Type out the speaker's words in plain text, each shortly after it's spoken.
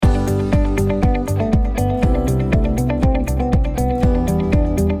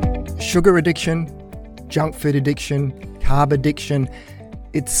Sugar addiction, junk food addiction, carb addiction.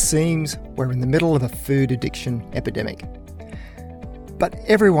 It seems we're in the middle of a food addiction epidemic. But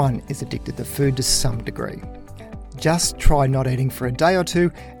everyone is addicted to food to some degree. Just try not eating for a day or two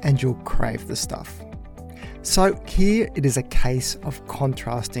and you'll crave the stuff. So here it is a case of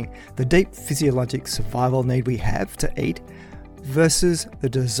contrasting the deep physiologic survival need we have to eat versus the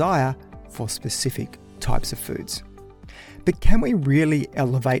desire for specific types of foods. But can we really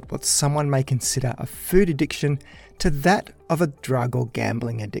elevate what someone may consider a food addiction to that of a drug or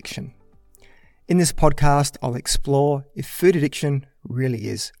gambling addiction? In this podcast, I'll explore if food addiction really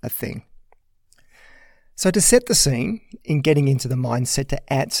is a thing. So to set the scene, in getting into the mindset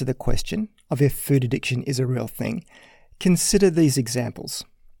to answer the question of if food addiction is a real thing, consider these examples.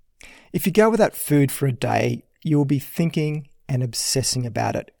 If you go without food for a day, you will be thinking and obsessing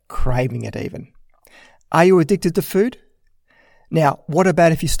about it, craving it even. Are you addicted to food? Now, what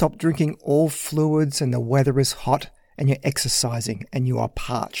about if you stop drinking all fluids and the weather is hot and you're exercising and you are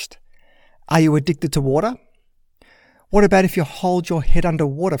parched? Are you addicted to water? What about if you hold your head under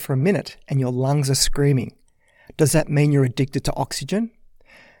water for a minute and your lungs are screaming? Does that mean you're addicted to oxygen?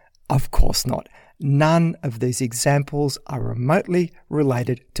 Of course not. None of these examples are remotely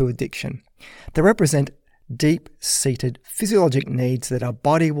related to addiction. They represent deep-seated physiologic needs that our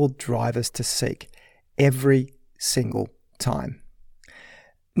body will drive us to seek every single time.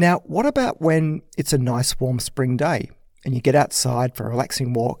 Now, what about when it's a nice warm spring day and you get outside for a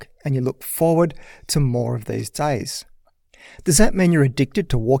relaxing walk and you look forward to more of these days? Does that mean you're addicted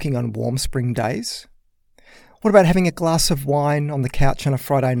to walking on warm spring days? What about having a glass of wine on the couch on a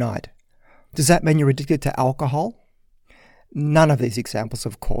Friday night? Does that mean you're addicted to alcohol? None of these examples,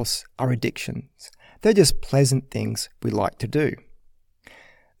 of course, are addictions. They're just pleasant things we like to do.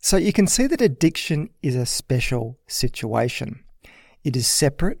 So you can see that addiction is a special situation. It is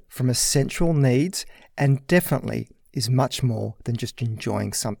separate from essential needs and definitely is much more than just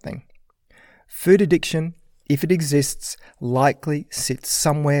enjoying something. Food addiction, if it exists, likely sits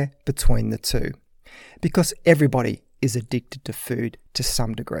somewhere between the two, because everybody is addicted to food to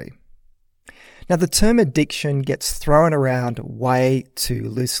some degree. Now, the term addiction gets thrown around way too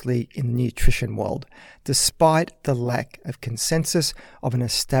loosely in the nutrition world, despite the lack of consensus of an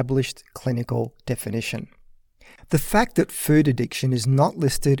established clinical definition. The fact that food addiction is not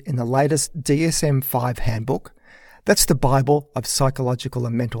listed in the latest DSM-5 handbook, that's the Bible of psychological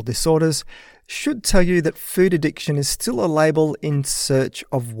and mental disorders, should tell you that food addiction is still a label in search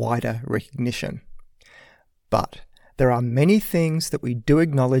of wider recognition. But there are many things that we do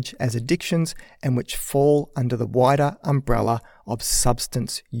acknowledge as addictions and which fall under the wider umbrella of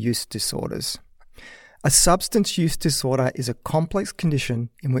substance use disorders. A substance use disorder is a complex condition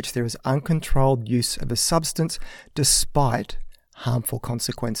in which there is uncontrolled use of a substance despite harmful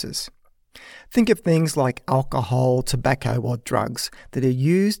consequences. Think of things like alcohol, tobacco, or drugs that are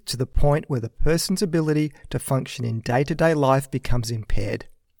used to the point where the person's ability to function in day-to-day life becomes impaired.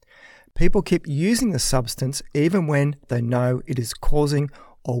 People keep using the substance even when they know it is causing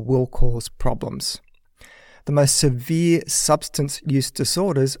or will cause problems. The most severe substance use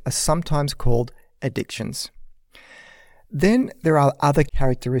disorders are sometimes called addictions. Then there are other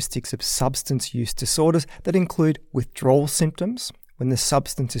characteristics of substance use disorders that include withdrawal symptoms when the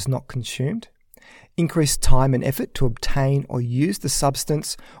substance is not consumed, increased time and effort to obtain or use the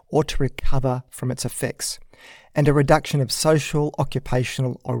substance or to recover from its effects, and a reduction of social,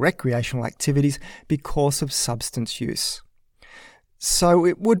 occupational, or recreational activities because of substance use. So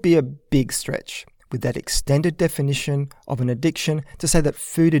it would be a big stretch with that extended definition of an addiction to say that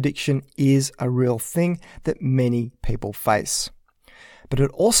food addiction is a real thing that many people face. But it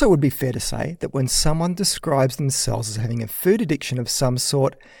also would be fair to say that when someone describes themselves as having a food addiction of some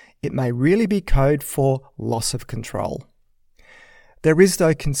sort, it may really be code for loss of control. There is,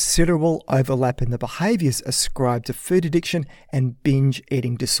 though, considerable overlap in the behaviours ascribed to food addiction and binge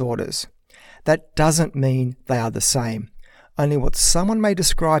eating disorders. That doesn't mean they are the same. Only what someone may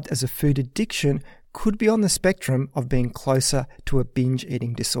describe as a food addiction could be on the spectrum of being closer to a binge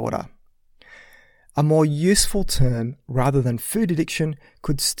eating disorder. A more useful term, rather than food addiction,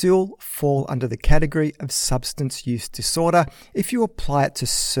 could still fall under the category of substance use disorder if you apply it to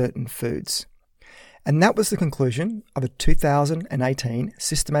certain foods. And that was the conclusion of a 2018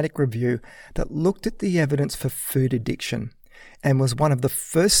 systematic review that looked at the evidence for food addiction and was one of the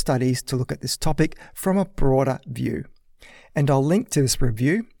first studies to look at this topic from a broader view. And I'll link to this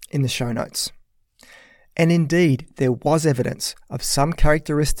review in the show notes. And indeed, there was evidence of some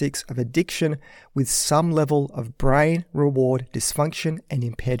characteristics of addiction with some level of brain reward dysfunction and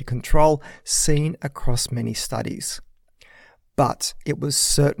impaired control seen across many studies. but it was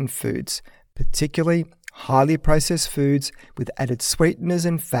certain foods, particularly highly processed foods with added sweeteners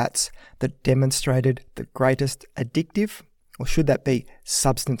and fats, that demonstrated the greatest addictive, or should that be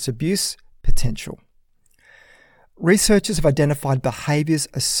substance abuse, potential. Researchers have identified behaviours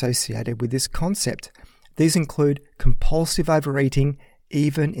associated with this concept. These include compulsive overeating,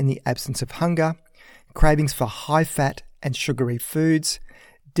 even in the absence of hunger, cravings for high-fat and sugary foods,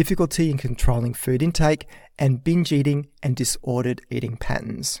 difficulty in controlling food intake, and binge eating and disordered eating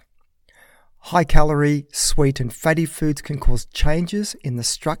patterns. High-calorie, sweet and fatty foods can cause changes in the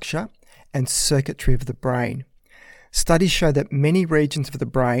structure and circuitry of the brain. Studies show that many regions of the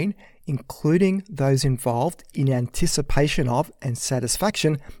brain, including those involved in anticipation of and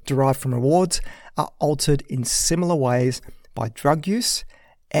satisfaction derived from rewards, are altered in similar ways by drug use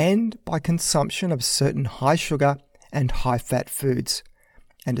and by consumption of certain high-sugar and high-fat foods,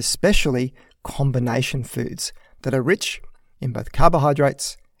 and especially combination foods that are rich in both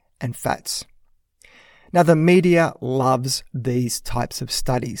carbohydrates and fats. Now, the media loves these types of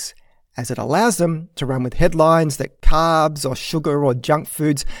studies, as it allows them to run with headlines that carbs or sugar or junk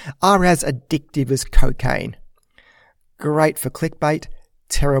foods are as addictive as cocaine. Great for clickbait,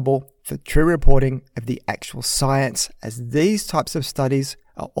 terrible for true reporting of the actual science, as these types of studies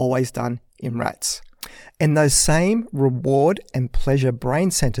are always done in rats. And those same reward and pleasure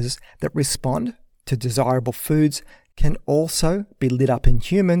brain centers that respond to desirable foods can also be lit up in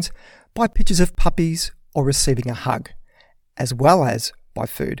humans by pictures of puppies or receiving a hug, as well as by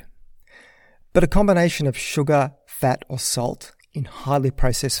food. But a combination of sugar, fat or salt in highly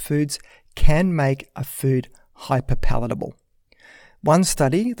processed foods can make a food hyperpalatable. One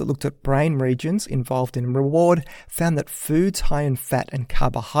study that looked at brain regions involved in reward found that foods high in fat and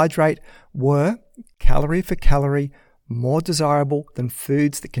carbohydrate were, calorie for calorie, more desirable than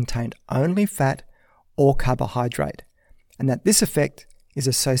foods that contained only fat or carbohydrate, and that this effect is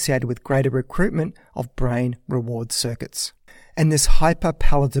associated with greater recruitment of brain reward circuits. And this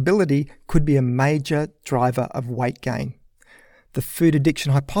hyperpalatability could be a major driver of weight gain. The food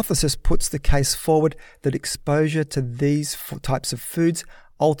addiction hypothesis puts the case forward that exposure to these types of foods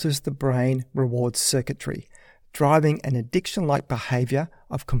alters the brain reward circuitry, driving an addiction-like behaviour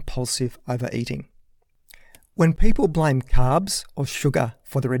of compulsive overeating. When people blame carbs or sugar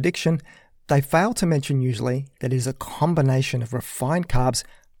for their addiction, they fail to mention usually that it is a combination of refined carbs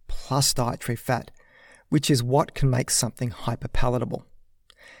plus dietary fat, which is what can make something hyperpalatable.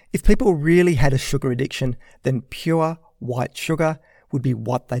 If people really had a sugar addiction, then pure white sugar would be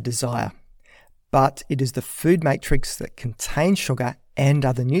what they desire. But it is the food matrix that contains sugar and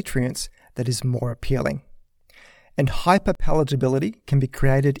other nutrients that is more appealing. And hyperpalatability can be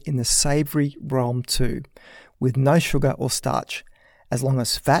created in the savoury realm too, with no sugar or starch, as long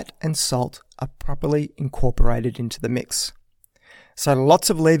as fat and salt are properly incorporated into the mix. So lots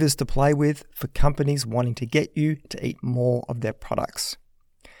of levers to play with for companies wanting to get you to eat more of their products.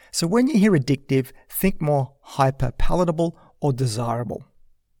 So when you hear addictive, think more hyperpalatable or desirable.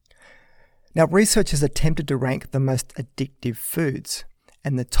 Now, research has attempted to rank the most addictive foods,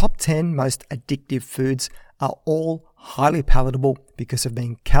 and the top 10 most addictive foods are all highly palatable because of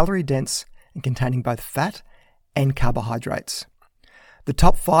being calorie dense and containing both fat and carbohydrates. The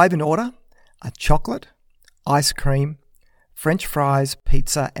top 5 in order are chocolate, ice cream, French fries,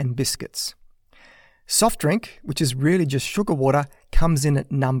 pizza, and biscuits. Soft drink, which is really just sugar water, comes in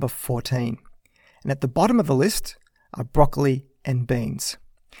at number 14. And at the bottom of the list are broccoli and beans.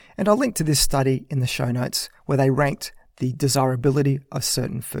 And I'll link to this study in the show notes where they ranked the desirability of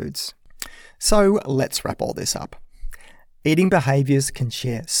certain foods. So let's wrap all this up. Eating behaviours can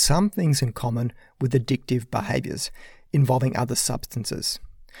share some things in common with addictive behaviours involving other substances,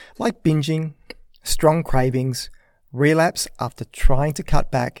 like binging, strong cravings, relapse after trying to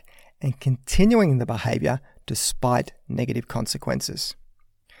cut back, and continuing the behaviour despite negative consequences.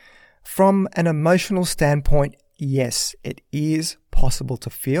 From an emotional standpoint, yes, it is possible to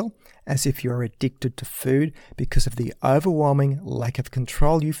feel as if you're addicted to food because of the overwhelming lack of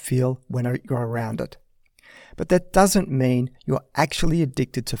control you feel when you're around it. But that doesn't mean you're actually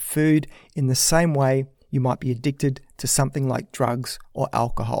addicted to food in the same way you might be addicted to something like drugs or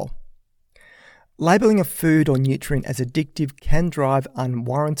alcohol. Labeling a food or nutrient as addictive can drive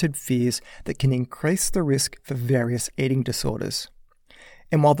unwarranted fears that can increase the risk for various eating disorders.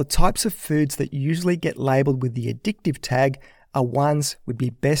 And while the types of foods that usually get labelled with the addictive tag are ones would be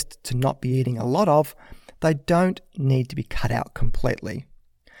best to not be eating a lot of, they don't need to be cut out completely.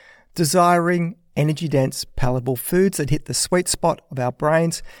 Desiring energy-dense, palatable foods that hit the sweet spot of our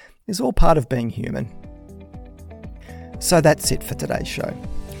brains is all part of being human. So that's it for today's show.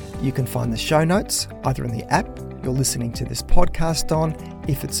 You can find the show notes either in the app you're listening to this podcast on,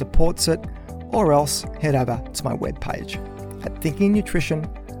 if it supports it, or else head over to my webpage at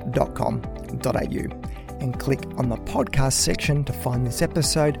thinkingnutrition.com.au and click on the podcast section to find this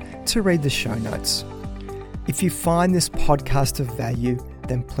episode to read the show notes. If you find this podcast of value,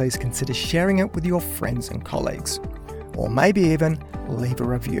 then please consider sharing it with your friends and colleagues, or maybe even leave a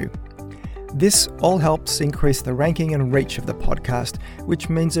review. This all helps increase the ranking and reach of the podcast, which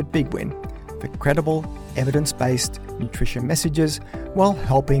means a big win for credible, evidence-based nutrition messages while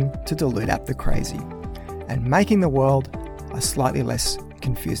helping to dilute out the crazy and making the world a slightly less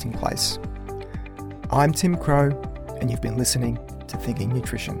confusing place. I'm Tim Crowe, and you've been listening to Thinking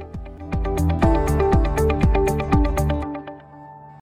Nutrition.